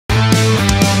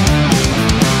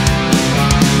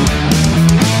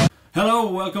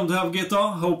welcome to Have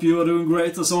Guitar. Hope you are doing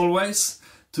great as always.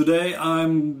 Today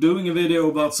I'm doing a video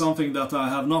about something that I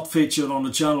have not featured on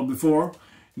the channel before.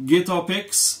 Guitar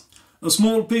picks. A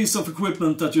small piece of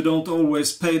equipment that you don't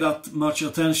always pay that much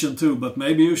attention to, but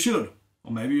maybe you should.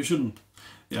 Or maybe you shouldn't.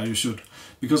 Yeah, you should.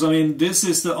 Because I mean, this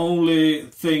is the only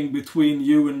thing between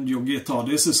you and your guitar.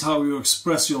 This is how you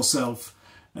express yourself.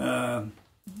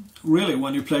 Really,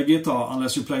 when you play guitar,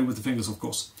 unless you play with the fingers, of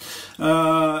course.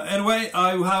 Anyway,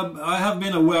 I have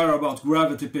been aware about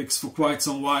gravity picks for quite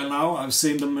some while now. I've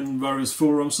seen them in various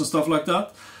forums and stuff like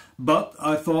that. But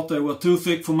I thought they were too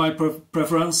thick for my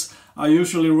preference. I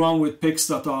usually run with picks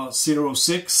that are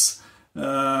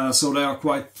 0.6, so they are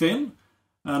quite thin.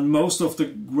 And most of the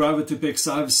gravity picks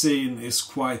I've seen is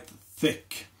quite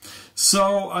thick.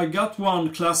 So I got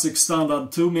one classic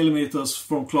standard 2mm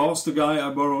from Klaus, the guy I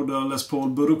borrowed the Les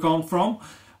Paul Budokan from.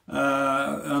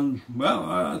 And well,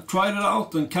 I tried it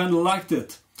out and kind of liked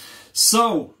it.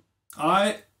 So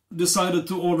I decided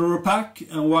to order a pack,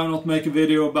 and why not make a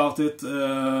video about it.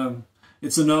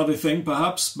 It's a nerdy thing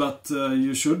perhaps, but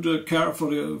you should care for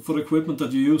the equipment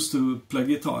that you use to play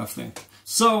guitar, I think.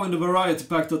 So in the variety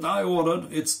pack that I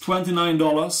ordered, it's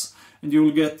 $29. And you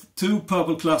will get two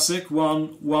Purple Classic,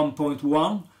 one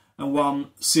 1.1 and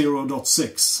one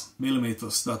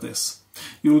 0.6mm, that is.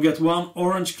 You will get one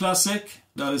Orange Classic,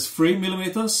 that is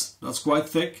 3mm, that's quite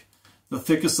thick. The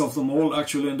thickest of them all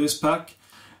actually in this pack.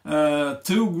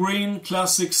 Two Green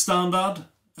Classic Standard,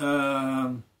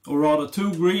 or rather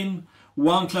two Green,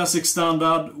 one Classic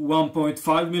Standard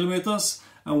 1.5mm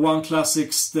and one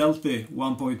Classic Stealthy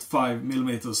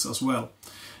 1.5mm as well.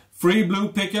 Free Blue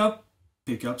Pickups,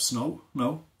 no.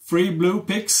 Free blue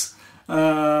picks,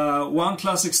 one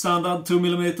Classic Standard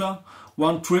 2mm,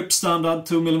 one Trip Standard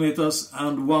 2mm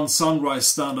and one Sunrise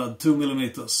Standard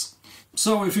 2mm.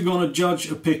 So if you're gonna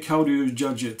judge a pick, how do you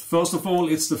judge it? First of all,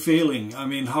 it's the feeling. I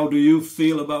mean, how do you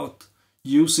feel about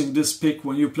using this pick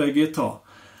when you play guitar?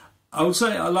 I would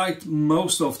say I liked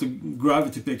most of the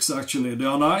gravity picks actually. They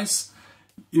are nice.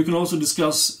 You can also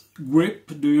discuss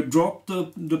grip. Do you drop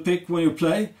the pick when you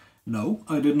play? No,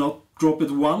 I did not drop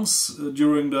it once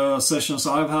during the sessions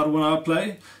I've had when I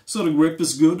play. So the grip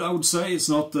is good, I would say. It's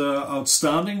not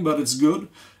outstanding, but it's good.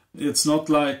 It's not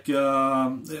like...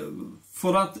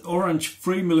 for that orange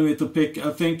 3mm pick,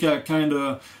 I think I kind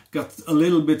of got a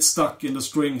little bit stuck in the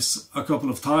strings a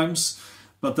couple of times.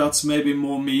 But that's maybe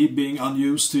more me being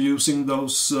unused to using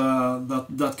those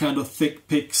that kind of thick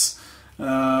picks.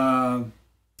 But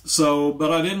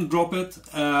I didn't drop it,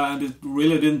 and it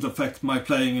really didn't affect my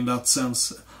playing in that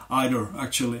sense either,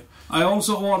 actually. I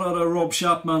also ordered a Rob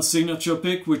Chapman signature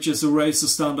pick, which is a Racer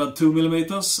Standard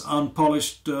 2mm,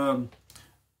 unpolished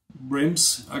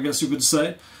brims, I guess you could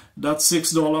say. That's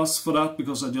 $6 for that,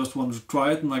 because I just wanted to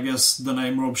try it, and I guess the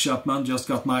name Rob Chapman just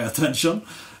got my attention.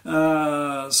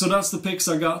 So that's the picks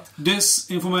I got. This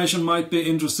information might be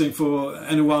interesting for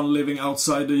anyone living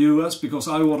outside the US, because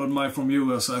I ordered mine from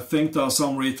US. I think there are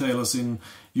some retailers in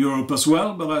Europe as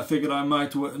well, but I figured I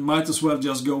might as well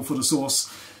just go for the source.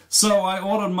 So I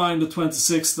ordered mine the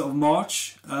 26th of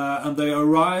March, and they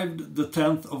arrived the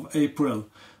 10th of April.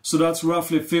 So that's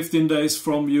roughly 15 days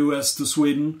from US to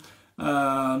Sweden.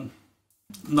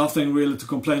 Nothing really to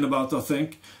complain about, I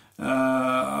think.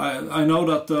 I know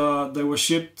that they were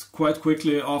shipped quite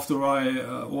quickly after I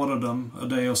ordered them, a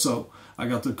day or so. I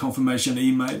got the confirmation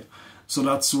email, so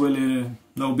that's really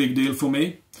no big deal for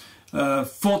me.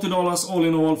 $40 all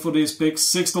in all for these picks,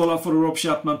 $6 for the Rob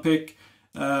Chapman pick,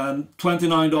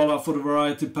 $29 for the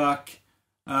variety pack,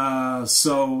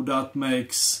 so that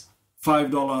makes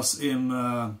 $5 in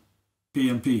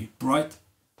P&P, right?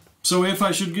 So if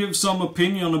I should give some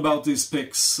opinion about these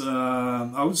picks,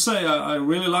 I would say I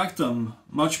really like them,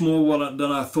 much more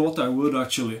than I thought I would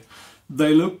actually.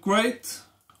 They look great,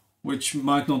 which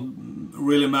might not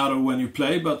really matter when you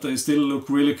play, but they still look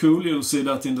really cool. You'll see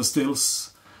that in the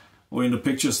stills or in the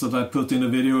pictures that I put in the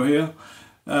video here.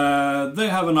 They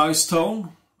have a nice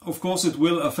tone. Of course it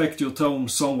will affect your tone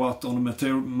somewhat on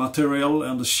the material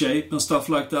and the shape and stuff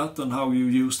like that, and how you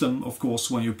use them, of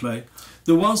course, when you play.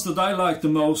 The ones that I liked the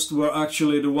most were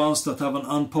actually the ones that have an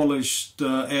unpolished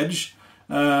edge.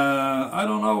 I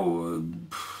don't know,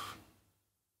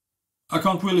 I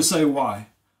can't really say why.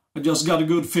 I just got a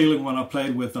good feeling when I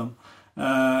played with them.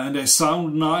 And they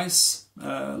sound nice.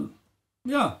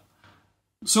 Yeah.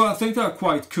 So I think they're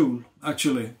quite cool,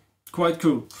 actually. Quite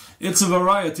cool. It's a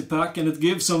variety pack, and it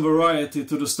gives some variety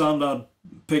to the standard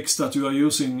picks that you are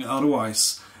using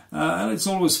otherwise. And it's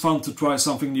always fun to try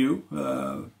something new.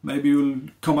 Maybe you'll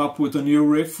come up with a new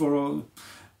riff, or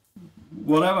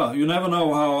whatever. You never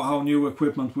know how new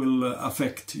equipment will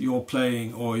affect your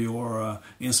playing or your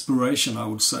inspiration, I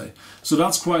would say. So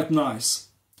that's quite nice.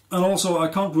 And also, I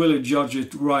can't really judge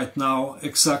it right now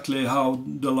exactly how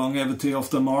the longevity of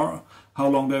them are, how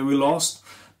long they will last.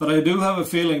 But I do have a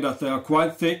feeling that they are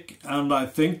quite thick, and I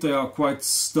think they are quite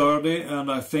sturdy,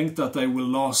 and I think that they will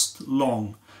last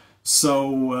long.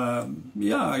 So,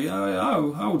 yeah,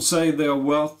 I would say they are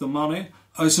worth the money.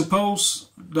 I suppose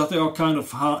that they are kind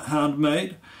of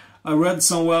handmade. I read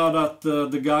somewhere that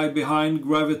the guy behind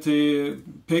Gravity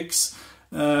Picks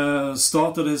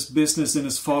started his business in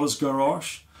his father's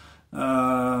garage.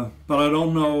 But I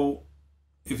don't know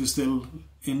if he's still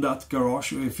in that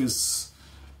garage, or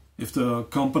if the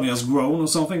company has grown or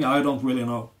something. I don't really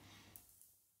know.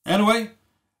 Anyway,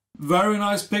 very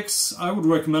nice picks. I would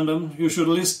recommend them. You should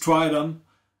at least try them.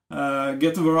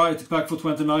 Get a variety pack for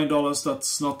 $29.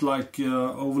 That's not like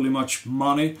overly much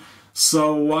money.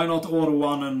 So why not order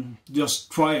one and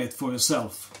just try it for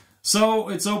yourself? So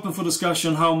it's open for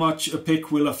discussion how much a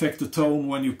pick will affect the tone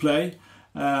when you play.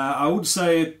 I would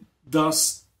say it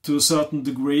does to a certain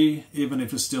degree, even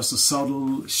if it's just a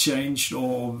subtle change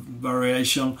or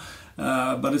variation.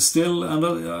 But it's still, and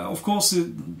of course,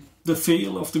 the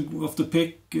feel of the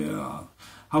pick,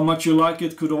 how much you like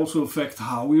it, could also affect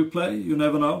how you play. You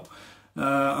never know.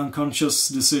 Unconscious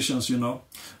decisions, you know.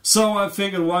 So I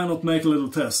figured, why not make a little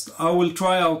test? I will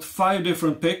try out 5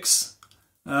 different picks.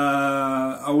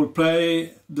 I will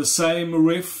play the same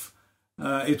riff.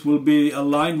 It will be a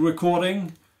line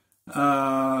recording,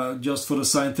 just for the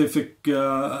scientific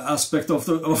aspect of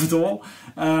it all.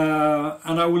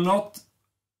 And I will not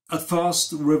at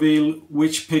first reveal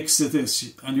which picks it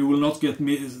is, and you will not get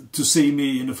to see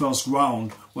me in the first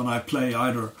round when I play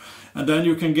either. And then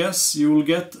you can guess. You will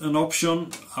get an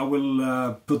option. I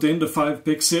will put in the 5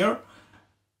 picks here,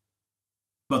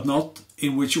 but not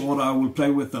in which order I will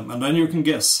play with them. And then you can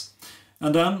guess.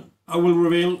 And then I will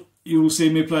reveal. You will see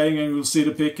me playing, and you will see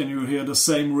the pick, and you will hear the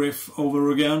same riff over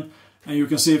again, and you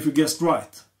can see if you guessed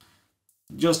right.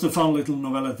 Just a fun little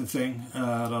novelty thing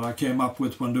that I came up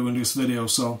with when doing this video.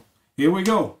 So here we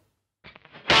go.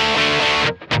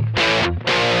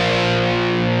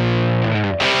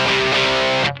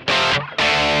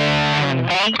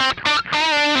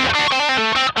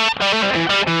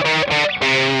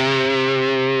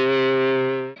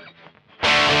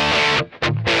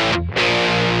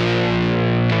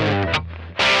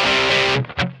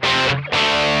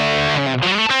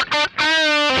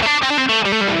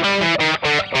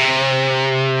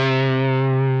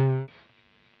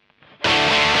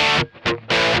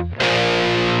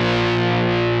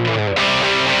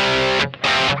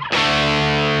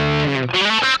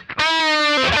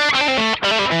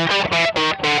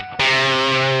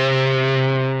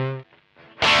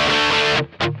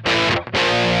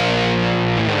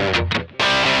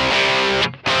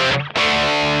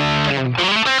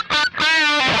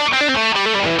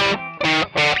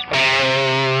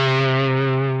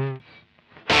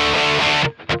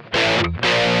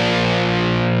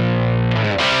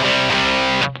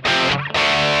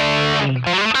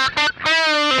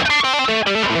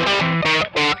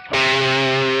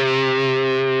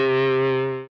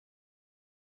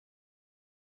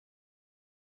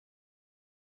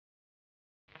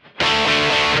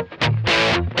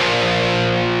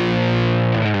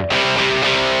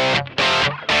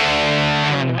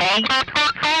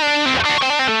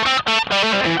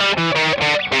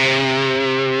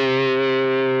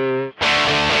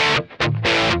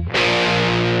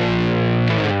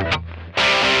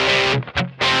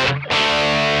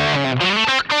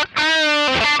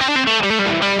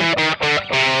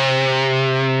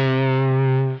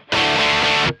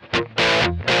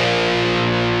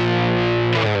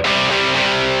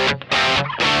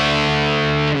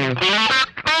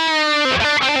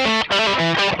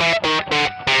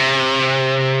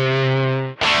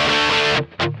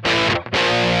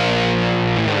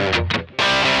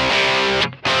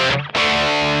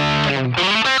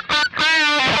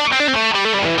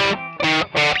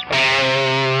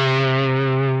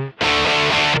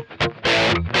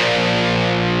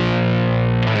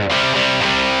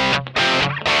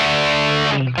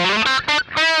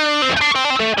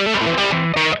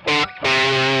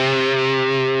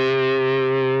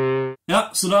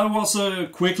 Yeah, so that was a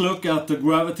quick look at the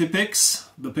Gravity picks,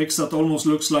 the picks that almost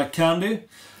looks like candy,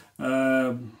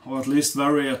 or at least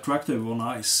very attractive or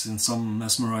nice in some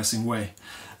mesmerizing way.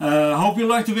 Hope you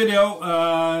liked the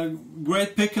video.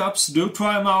 Great pickups, do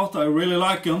try them out, I really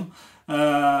like them.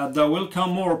 There will come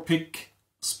more pick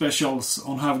specials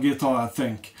on Have Guitar, I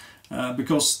think,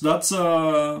 because that's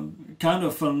a kind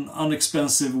of an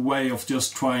inexpensive way of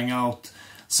just trying out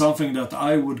something that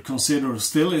I would consider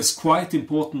still is quite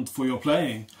important for your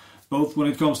playing. Both when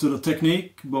it comes to the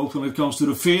technique, both when it comes to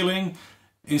the feeling,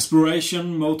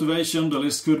 inspiration, motivation, the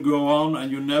list could go on,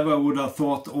 and you never would have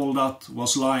thought all that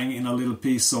was lying in a little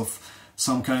piece of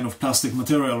some kind of plastic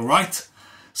material, right?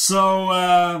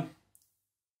 So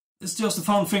it's just a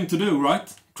fun thing to do,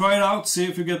 right? Try it out, see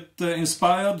if you get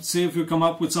inspired, see if you come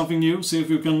up with something new, see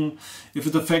if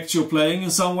it affects your playing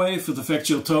in some way, if it affects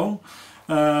your tone.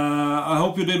 I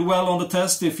hope you did well on the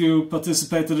test if you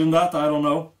participated in that, I don't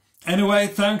know. Anyway,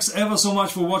 thanks ever so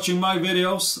much for watching my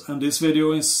videos, and this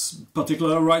video is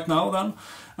particular right now then.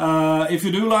 If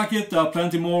you do like it, there are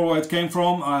plenty more where it came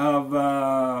from.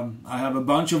 I have a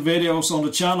bunch of videos on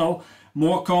the channel.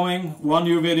 More coming, one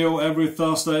new video every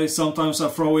Thursday. Sometimes I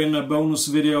throw in a bonus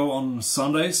video on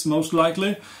Sundays, most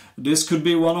likely. This could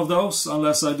be one of those,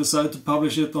 unless I decide to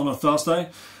publish it on a Thursday.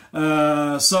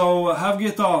 So have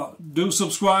guitar, do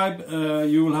subscribe,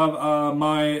 you will have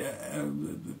my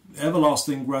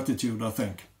everlasting gratitude, I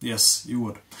think. Yes, you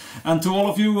would. And to all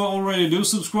of you who already do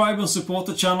subscribe and support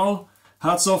the channel,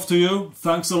 hats off to you,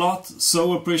 thanks a lot,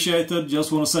 so appreciated,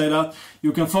 just want to say that.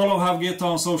 You can follow Have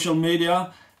Guitar on social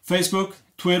media. Facebook,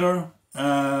 Twitter,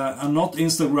 and not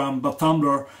Instagram, but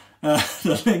Tumblr.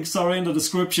 The links are in the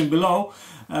description below.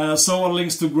 So are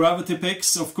links to gravity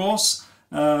picks, of course.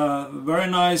 Very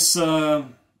nice,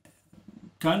 kind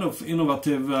of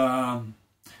innovative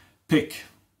pick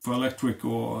for electric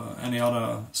or any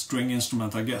other string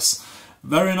instrument, I guess.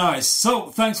 Very nice.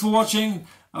 So, thanks for watching.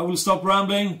 I will stop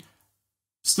rambling.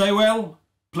 Stay well,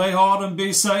 play hard and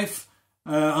be safe.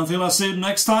 Until I see you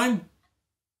next time,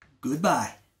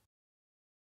 goodbye.